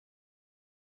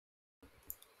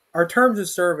Our terms of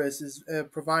service is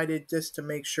provided just to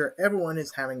make sure everyone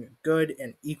is having a good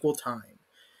and equal time.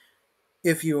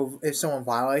 If someone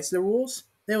violates the rules,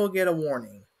 they will get a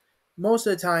warning. Most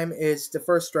of the time, it's the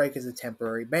first strike is a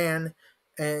temporary ban,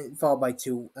 and followed by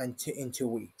in 2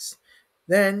 weeks.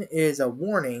 Then is a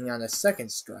warning on the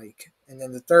second strike, and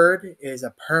then the third is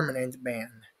a permanent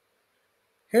ban.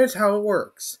 Here's how it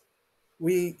works.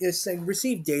 We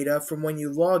receive data from when you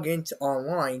log into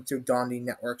online through Dondi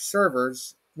Network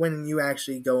servers when you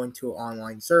actually go into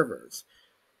online servers.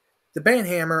 The ban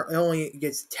hammer only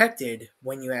gets detected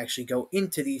when you actually go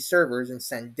into these servers and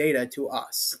send data to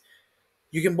us.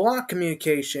 You can block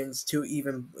communications to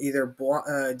either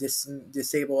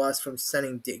disable us from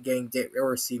or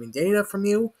receiving data from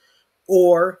you,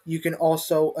 or you can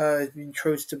also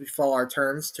choose to follow our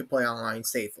terms to play online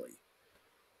safely.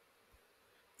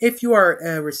 If you are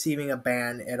receiving a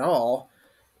ban at all,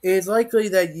 it's likely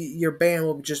that your ban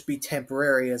will just be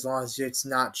temporary as long as it's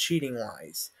not cheating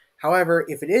wise. However,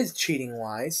 if it is cheating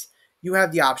wise, you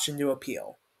have the option to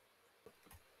appeal.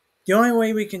 The only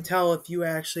way we can tell if you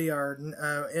actually are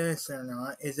innocent or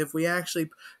not is if we actually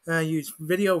use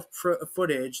video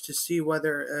footage to see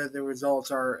whether the results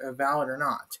are valid or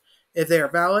not. If they are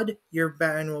valid, your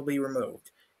ban will be removed.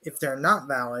 If they're not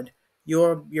valid,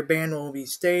 your ban will be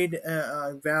stayed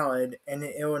valid and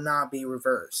it will not be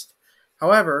reversed.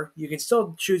 However, you can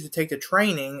still choose to take the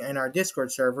training in our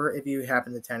Discord server if you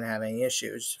happen to tend to have any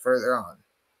issues further on.